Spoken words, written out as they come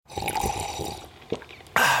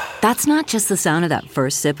That's not just the sound of that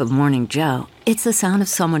first sip of Morning Joe. It's the sound of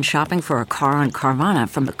someone shopping for a car on Carvana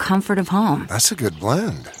from the comfort of home. That's a good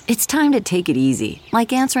blend. It's time to take it easy,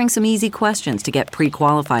 like answering some easy questions to get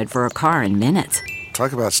pre-qualified for a car in minutes.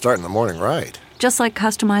 Talk about starting the morning right. Just like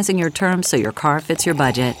customizing your terms so your car fits your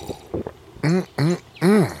budget.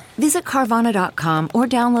 Visit Carvana.com or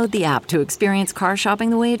download the app to experience car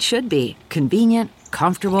shopping the way it should be. Convenient,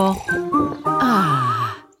 comfortable.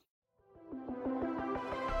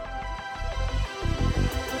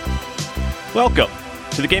 Welcome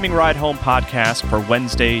to the Gaming Ride Home podcast for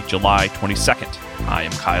Wednesday, July 22nd. I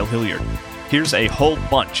am Kyle Hilliard. Here's a whole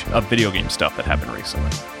bunch of video game stuff that happened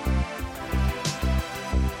recently.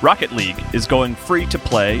 Rocket League is going free to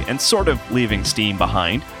play and sort of leaving Steam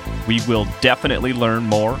behind. We will definitely learn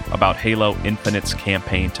more about Halo Infinite's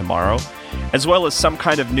campaign tomorrow, as well as some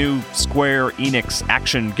kind of new Square Enix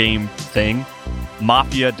action game thing.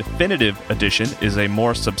 Mafia Definitive Edition is a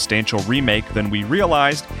more substantial remake than we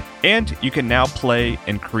realized, and you can now play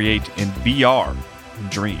and create in VR in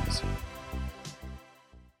Dreams.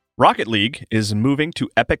 Rocket League is moving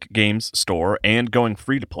to Epic Games Store and going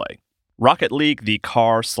free to play. Rocket League, the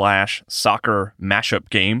car/soccer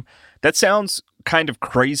mashup game, that sounds kind of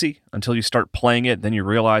crazy until you start playing it, then you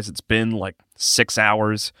realize it's been like 6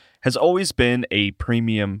 hours, has always been a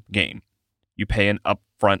premium game. You pay an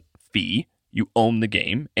upfront fee, you own the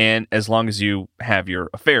game, and as long as you have your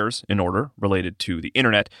affairs in order related to the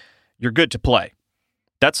internet, you're good to play.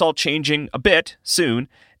 That's all changing a bit soon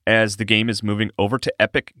as the game is moving over to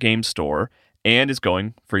Epic Games Store and is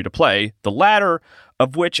going free to play, the latter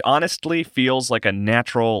of which honestly feels like a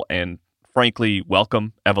natural and frankly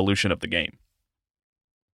welcome evolution of the game.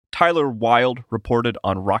 Tyler Wilde reported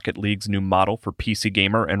on Rocket League's new model for PC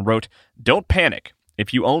Gamer and wrote, "Don't panic.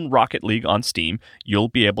 If you own Rocket League on Steam, you'll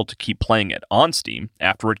be able to keep playing it on Steam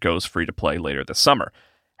after it goes free to play later this summer.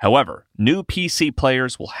 However, new PC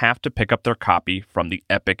players will have to pick up their copy from the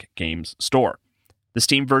Epic Games Store. The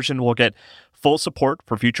Steam version will get full support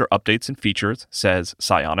for future updates and features, says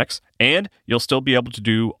Psyonix, and you'll still be able to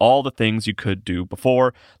do all the things you could do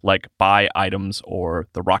before, like buy items or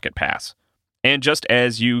the Rocket Pass. And just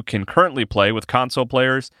as you can currently play with console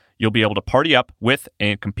players, you'll be able to party up with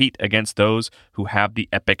and compete against those who have the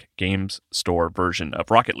Epic Games Store version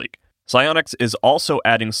of Rocket League. Psyonix is also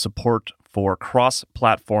adding support for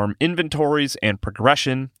cross-platform inventories and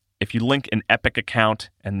progression if you link an Epic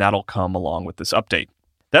account, and that'll come along with this update.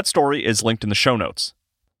 That story is linked in the show notes.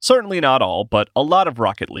 Certainly not all, but a lot of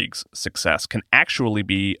Rocket League's success can actually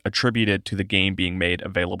be attributed to the game being made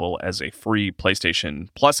available as a free PlayStation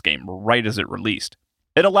Plus game right as it released.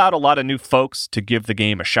 It allowed a lot of new folks to give the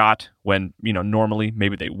game a shot when, normally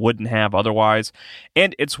maybe they wouldn't have otherwise.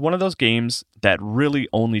 And it's one of those games that really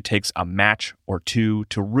only takes a match or two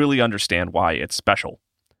to really understand why it's special.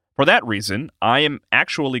 For that reason, I am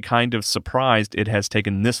actually kind of surprised it has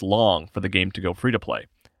taken this long for the game to go free to play.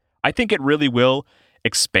 I think it really will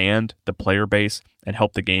expand the player base and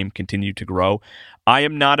help the game continue to grow. I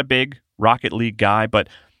am not a big Rocket League guy, but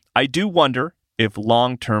I do wonder if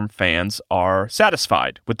long-term fans are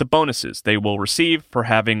satisfied with the bonuses they will receive for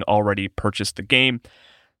having already purchased the game.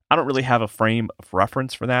 I don't really have a frame of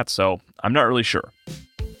reference for that, so I'm not really sure.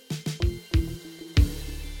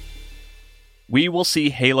 We will see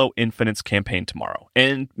Halo Infinite's campaign tomorrow,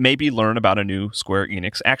 and maybe learn about a new Square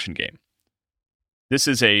Enix action game. This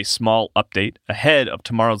is a small update ahead of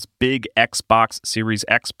tomorrow's big Xbox Series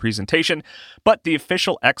X presentation, but the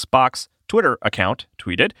official Xbox Twitter account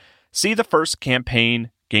tweeted, "See the first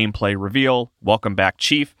campaign gameplay reveal, welcome back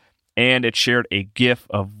Chief," and it shared a GIF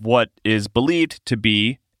of what is believed to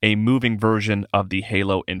be a moving version of the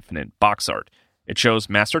Halo Infinite box art. It shows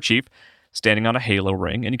Master Chief standing on a Halo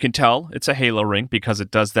ring, and you can tell it's a Halo ring because it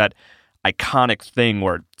does that iconic thing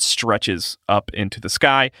where it stretches up into the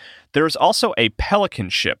sky. There's also a Pelican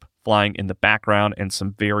ship flying in the background and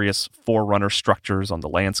some various Forerunner structures on the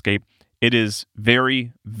landscape. It is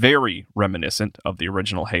very, very reminiscent of the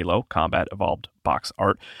original Halo Combat Evolved box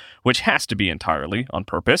art, which has to be entirely on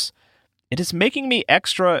purpose. It is making me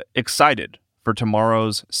extra excited for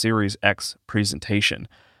tomorrow's Series X presentation.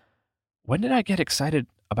 When did I get excited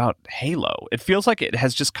about Halo? It feels like it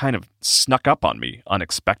has just kind of snuck up on me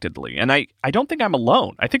unexpectedly, and I don't think I'm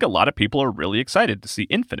alone. I think a lot of people are really excited to see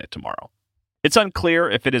Infinite tomorrow. It's unclear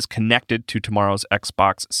if it is connected to tomorrow's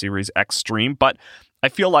Xbox Series X stream, but I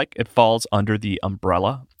feel like it falls under the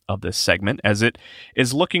umbrella of this segment as it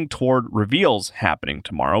is looking toward reveals happening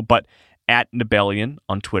tomorrow. But at Nibelian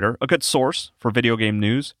on Twitter, a good source for video game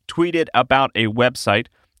news, tweeted about a website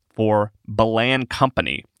for Balan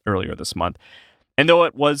Company earlier this month. And though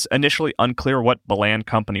it was initially unclear what Balan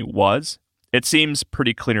Company was, it seems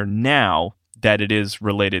pretty clear now that it is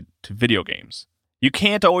related to video games. You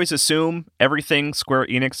can't always assume everything Square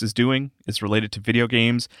Enix is doing is related to video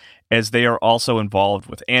games, as they are also involved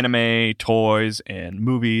with anime, toys, and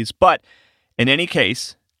movies. But in any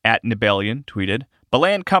case, @Nibelian tweeted,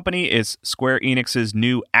 Balan Company is Square Enix's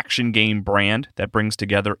new action game brand that brings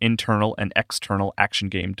together internal and external action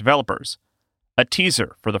game developers. A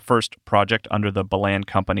teaser for the first project under the Balan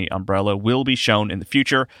Company umbrella will be shown in the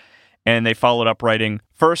future, and they followed up writing,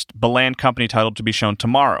 first Balan Company title to be shown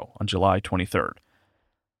tomorrow on July 23rd.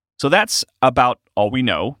 So that's about all we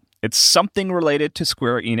know. It's something related to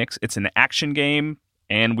Square Enix. It's an action game,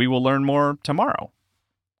 and we will learn more tomorrow.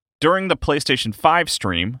 During the PlayStation 5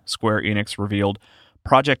 stream, Square Enix revealed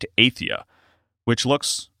Project Athia, which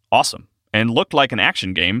looks awesome and looked like an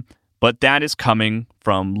action game, but that is coming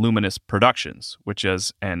from Luminous Productions, which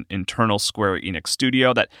is an internal Square Enix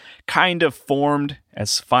studio that kind of formed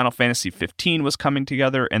as Final Fantasy 15 was coming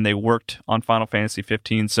together, and they worked on Final Fantasy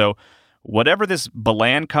 15. So whatever this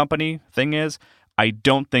Balan Company thing is, I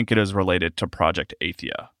don't think it is related to Project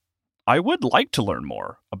Athia. I would like to learn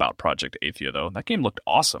more about Project Athia, though. That game looked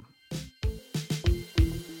awesome.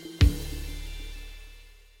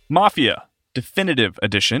 Mafia Definitive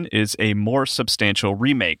Edition is a more substantial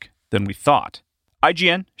remake than we thought.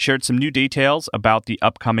 IGN shared some new details about the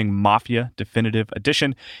upcoming Mafia Definitive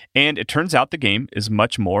Edition, and it turns out the game is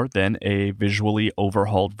much more than a visually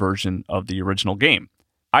overhauled version of the original game.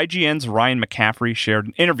 IGN's Ryan McCaffrey shared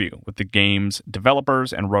an interview with the game's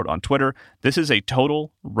developers and wrote on Twitter, "This is a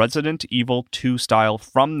total Resident Evil 2 style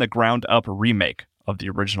from the ground up remake of the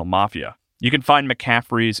original Mafia." You can find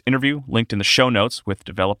McCaffrey's interview linked in the show notes with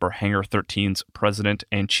developer Hangar 13's president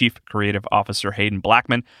and chief creative officer Hayden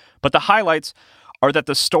Blackman, but the highlights are that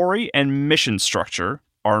the story and mission structure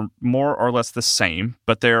are more or less the same,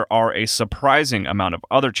 but there are a surprising amount of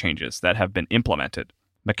other changes that have been implemented.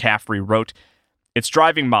 McCaffrey wrote, "Its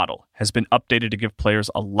driving model has been updated to give players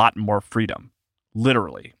a lot more freedom,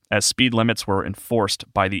 literally, as speed limits were enforced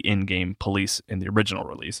by the in-game police in the original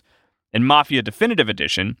release. In Mafia Definitive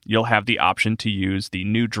Edition, you'll have the option to use the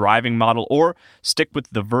new driving model or stick with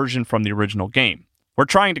the version from the original game. We're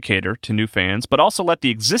trying to cater to new fans, but also let the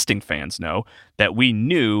existing fans know that we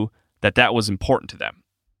knew that that was important to them.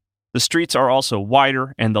 The streets are also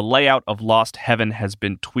wider, and the layout of Lost Heaven has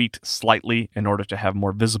been tweaked slightly in order to have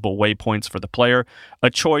more visible waypoints for the player, a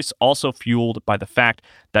choice also fueled by the fact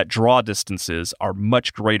that draw distances are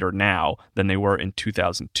much greater now than they were in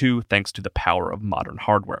 2002 thanks to the power of modern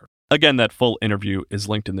hardware." Again, that full interview is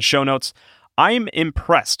linked in the show notes. I'm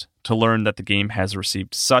impressed to learn that the game has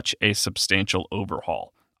received such a substantial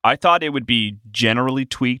overhaul. I thought it would be generally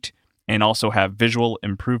tweaked and also have visual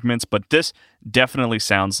improvements, but this definitely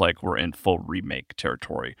sounds like we're in full remake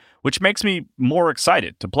territory, which makes me more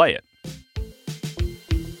excited to play it.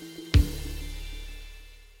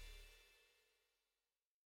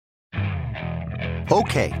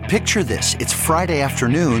 Okay, picture this. It's Friday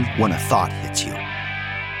afternoon when a thought hits you.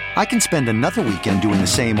 I can spend another weekend doing the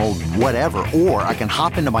same old whatever, or I can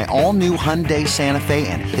hop into my all-new Hyundai Santa Fe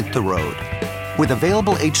and hit the road. With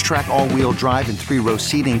available H-Track all-wheel drive and 3-row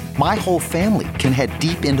seating, my whole family can head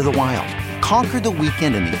deep into the wild. Conquer the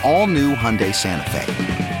weekend in the all-new Hyundai Santa Fe.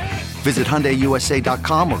 Visit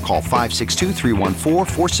HyundaiUSA.com or call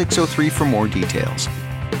 562-314-4603 for more details.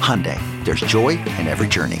 Hyundai, there's joy in every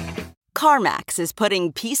journey. CarMax is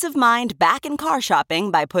putting peace of mind back in car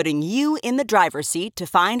shopping by putting you in the driver's seat to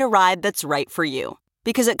find a ride that's right for you.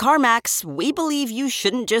 Because at CarMax, we believe you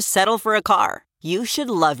shouldn't just settle for a car. You should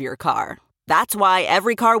love your car. That's why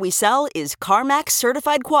every car we sell is CarMax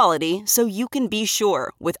certified quality, so you can be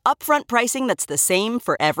sure with upfront pricing that's the same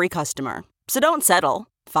for every customer. So don't settle.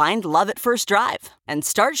 Find love at first drive and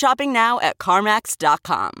start shopping now at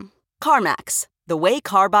CarMax.com. CarMax, the way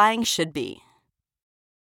car buying should be.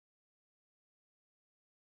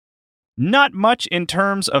 Not much in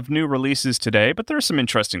terms of new releases today, but there's some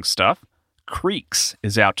interesting stuff. Creaks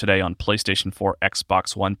is out today on PlayStation 4,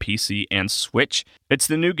 Xbox One, PC, and Switch. It's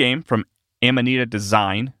the new game from Amanita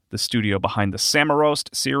Design, the studio behind the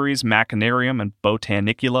Samorost series, Machinarium, and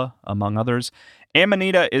Botanicula, among others.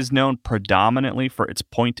 Amanita is known predominantly for its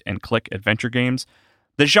point-and-click adventure games.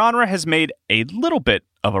 The genre has made a little bit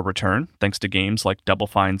of a return, thanks to games like Double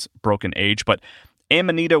Fine's Broken Age, but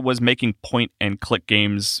Amanita was making point-and-click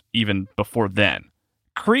games even before then.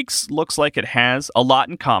 Creaks looks like it has a lot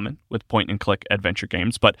in common with point-and-click adventure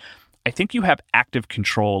games, but I think you have active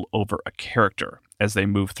control over a character as they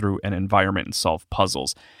move through an environment and solve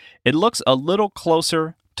puzzles. It looks a little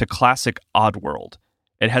closer to classic Oddworld.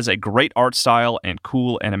 It has a great art style and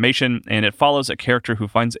cool animation, and it follows a character who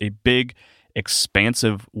finds a big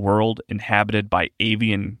expansive world inhabited by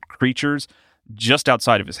avian creatures just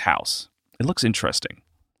outside of his house. It looks interesting.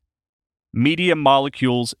 Media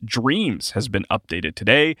Molecule's Dreams has been updated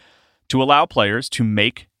today to allow players to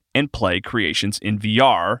make and play creations in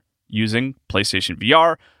VR using PlayStation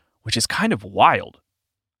VR, which is kind of wild.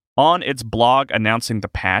 On its blog announcing the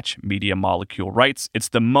patch, Media Molecule writes, "It's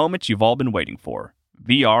the moment you've all been waiting for.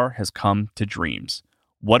 VR has come to Dreams.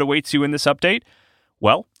 What awaits you in this update?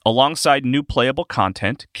 Well, alongside new playable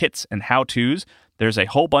content, kits, and how-tos, there's a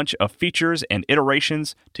whole bunch of features and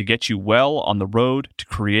iterations to get you well on the road to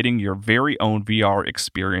creating your very own VR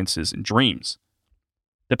experiences in Dreams."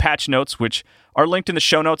 The patch notes, which are linked in the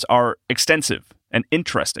show notes, are extensive and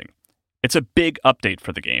interesting. It's a big update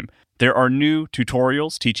for the game. There are new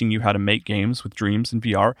tutorials teaching you how to make games with Dreams in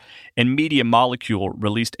VR, and Media Molecule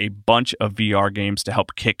released a bunch of VR games to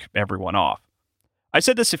help kick everyone off. I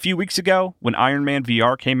said this a few weeks ago when Iron Man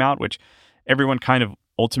VR came out, which everyone kind of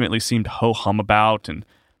ultimately seemed ho-hum about, and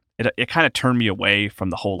it kind of turned me away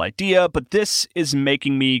from the whole idea, but this is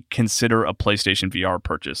making me consider a PlayStation VR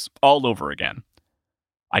purchase all over again.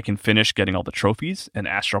 I can finish getting all the trophies, an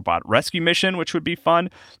Astrobot rescue mission, which would be fun,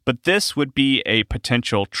 but this would be a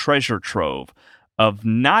potential treasure trove of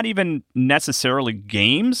not even necessarily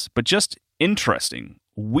games, but just interesting,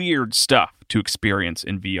 weird stuff to experience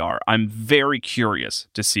in VR. I'm very curious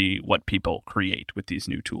to see what people create with these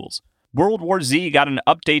new tools. World War Z got an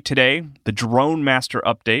update today, the Drone Master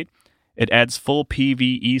update. It adds full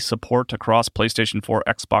PvE support across PlayStation 4,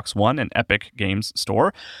 Xbox One, and Epic Games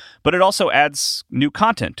Store, but it also adds new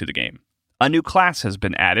content to the game. A new class has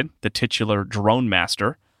been added, the titular Drone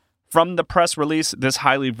Master. From the press release, this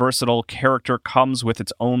highly versatile character comes with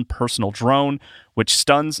its own personal drone, which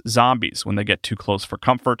stuns zombies when they get too close for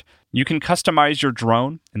comfort. You can customize your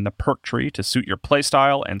drone in the perk tree to suit your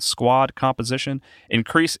playstyle and squad composition,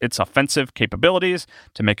 increase its offensive capabilities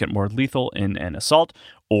to make it more lethal in an assault,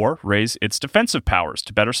 or raise its defensive powers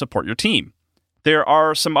to better support your team. There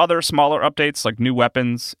are some other smaller updates like new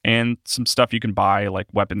weapons and some stuff you can buy like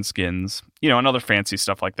weapon skins, and other fancy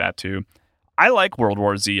stuff like that too. I like World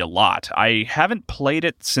War Z a lot. I haven't played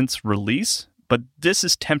it since release, but this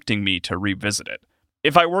is tempting me to revisit it.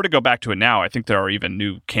 If I were to go back to it now, I think there are even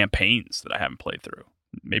new campaigns that I haven't played through.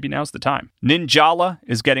 Maybe now's the time. Ninjala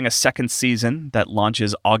is getting a second season that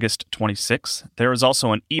launches August 26th. There is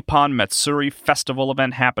also an Ippon Matsuri festival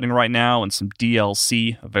event happening right now and some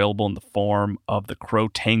DLC available in the form of the Crow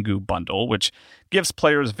Tengu bundle, which gives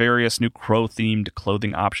players various new Crow-themed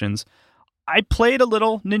clothing options. I played a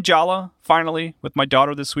little Ninjala, finally, with my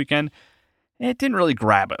daughter this weekend. It didn't really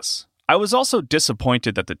grab us. I was also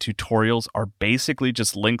disappointed that the tutorials are basically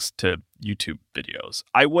just links to YouTube videos.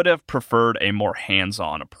 I would have preferred a more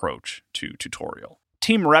hands-on approach to tutorial.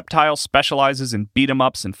 Team Reptile specializes in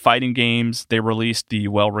beat-em-ups and fighting games. They released the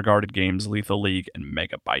well-regarded games Lethal League and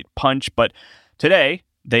Megabyte Punch, but today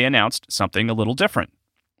they announced something a little different.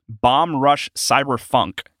 Bomb Rush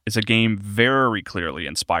Cyberfunk is a game very clearly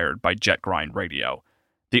inspired by Jet Grind Radio.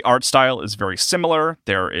 The art style is very similar.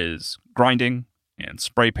 There is grinding and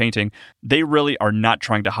spray painting. They really are not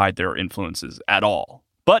trying to hide their influences at all.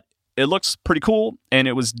 But it looks pretty cool, and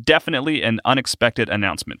it was definitely an unexpected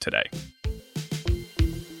announcement today.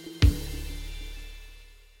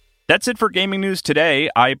 That's it for gaming news today.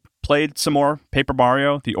 I played some more Paper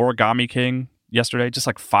Mario, the Origami King, yesterday, just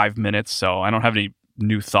like 5 minutes, so I don't have any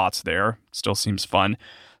new thoughts there. Still seems fun.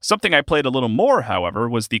 Something I played a little more, however,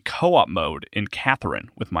 was the co-op mode in Catherine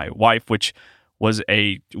with my wife, which was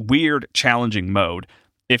a weird, challenging mode.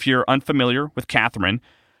 If you're unfamiliar with Catherine,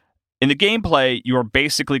 in the gameplay, you are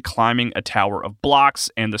basically climbing a tower of blocks,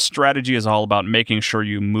 and the strategy is all about making sure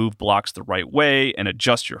you move blocks the right way and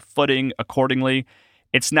adjust your footing accordingly.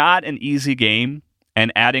 It's not an easy game,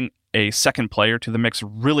 and adding a second player to the mix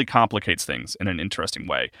really complicates things in an interesting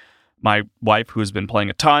way. My wife, who has been playing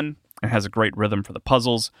a ton and has a great rhythm for the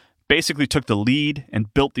puzzles, basically took the lead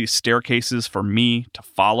and built these staircases for me to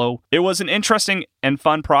follow. It was an interesting and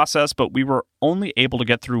fun process, but we were only able to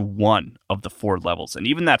get through one of the 4 levels, and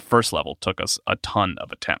even that first level took us a ton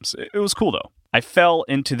of attempts. It was cool, though. I fell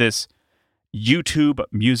into this YouTube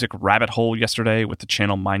music rabbit hole yesterday with the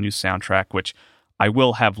channel My New Soundtrack, which I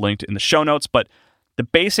will have linked in the show notes, but the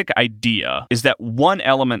basic idea is that one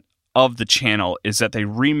element of the channel is that they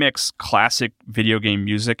remix classic video game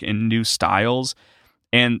music in new styles.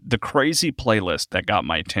 And the crazy playlist that got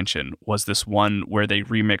my attention was this one where they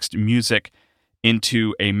remixed music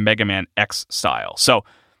into a Mega Man X style. So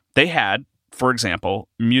they had, for example,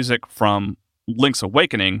 music from Link's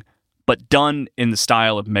Awakening, but done in the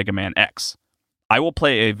style of Mega Man X. I will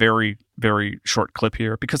play a very, very short clip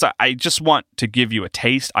here because I just want to give you a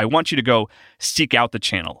taste. I want you to go seek out the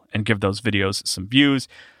channel and give those videos some views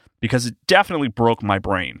because it definitely broke my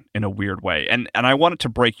brain in a weird way. And I want it to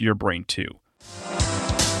break your brain too.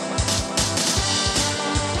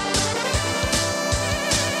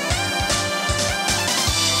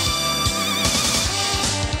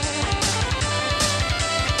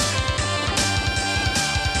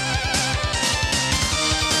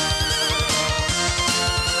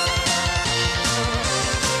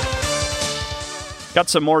 Got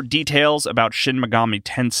some more details about Shin Megami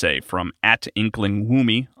Tensei from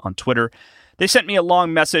 @InklingWoomy on Twitter. They sent me a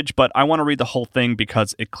long message, but I want to read the whole thing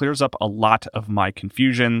because it clears up a lot of my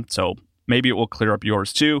confusion, so maybe it will clear up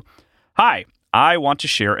yours too. Hi, I want to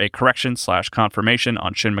share a correction/confirmation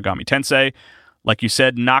on Shin Megami Tensei. Like you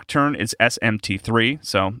said, Nocturne is SMT3,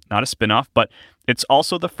 so not a spin-off, but it's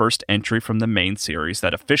also the first entry from the main series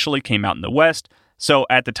that officially came out in the West. So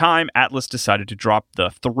at the time, Atlus decided to drop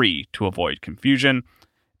the 3 to avoid confusion,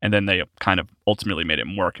 and then they kind of ultimately made it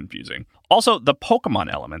more confusing. Also, the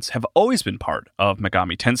Pokemon elements have always been part of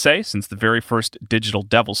Megami Tensei since the very first Digital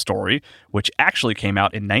Devil story, which actually came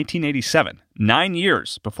out in 1987, 9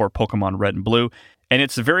 years before Pokemon Red and Blue, and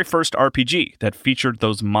it's the very first RPG that featured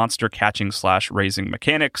those monster catching/raising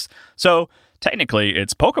mechanics, so technically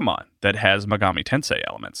it's Pokemon that has Megami Tensei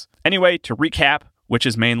elements. Anyway, to recap, which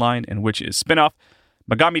is mainline and which is spin-off,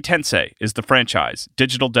 Megami Tensei is the franchise.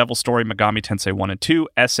 Digital Devil Story, Megami Tensei 1 and 2,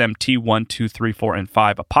 SMT 1, 2, 3, 4, and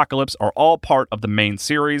 5, Apocalypse are all part of the main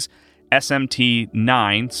series. SMT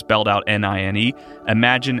 9, spelled out N-I-N-E,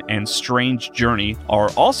 Imagine, and Strange Journey are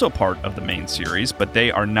also part of the main series, but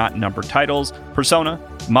they are not numbered titles. Persona,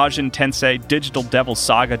 Majin Tensei, Digital Devil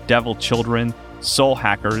Saga, Devil Children, Soul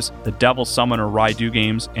Hackers, the Devil Summoner Raidu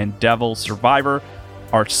games, and Devil Survivor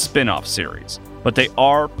are spin-off series. But they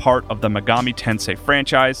are part of the Megami Tensei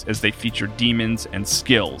franchise as they feature demons and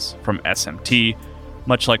skills from SMT,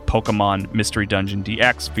 much like Pokemon Mystery Dungeon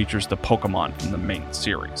DX features the Pokemon from the main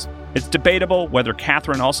series. It's debatable whether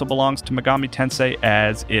Catherine also belongs to Megami Tensei,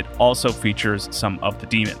 as it also features some of the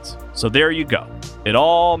demons. So there you go. It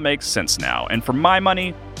all makes sense now, and for my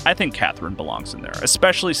money, I think Catherine belongs in there,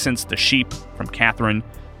 especially since the sheep from Catherine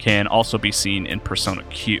can also be seen in Persona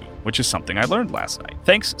Q, which is something I learned last night.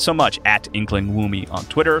 Thanks so much @InklingWoomy on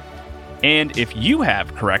Twitter. And if you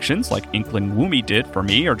have corrections like InklingWoomy did for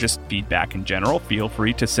me, or just feedback in general, feel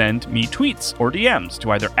free to send me tweets or DMs to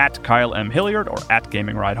either @KyleMHilliard or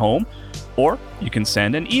 @GamingRideHome, or you can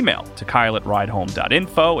send an email to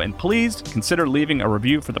kyle@ridehome.info, and please consider leaving a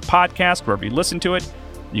review for the podcast wherever you listen to it.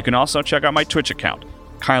 You can also check out my Twitch account,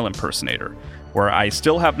 Kyle Impersonator, where I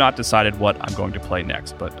still have not decided what I'm going to play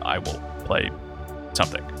next, but I will play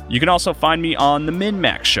something. You can also find me on the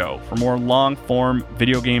MinMax Show for more long-form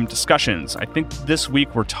video game discussions. I think this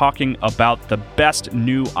week we're talking about the best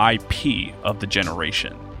new IP of the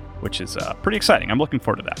generation, which is pretty exciting. I'm looking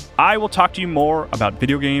forward to that. I will talk to you more about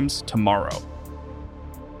video games tomorrow.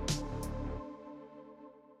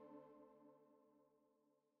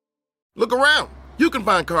 Look around. You can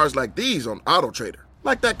find cars like these on AutoTrader.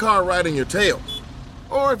 Like that car riding your tail.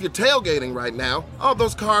 Or if you're tailgating right now, all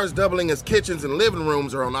those cars doubling as kitchens and living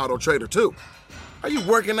rooms are on AutoTrader too. Are you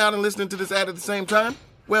working out and listening to this ad at the same time?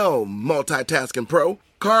 Well, multitasking pro,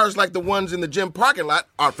 cars like the ones in the gym parking lot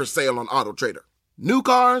are for sale on AutoTrader. New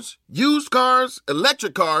cars, used cars,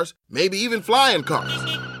 electric cars, maybe even flying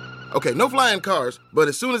cars. Okay, no flying cars, but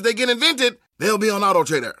as soon as they get invented, they'll be on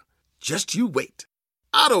AutoTrader. Just you wait.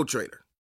 AutoTrader.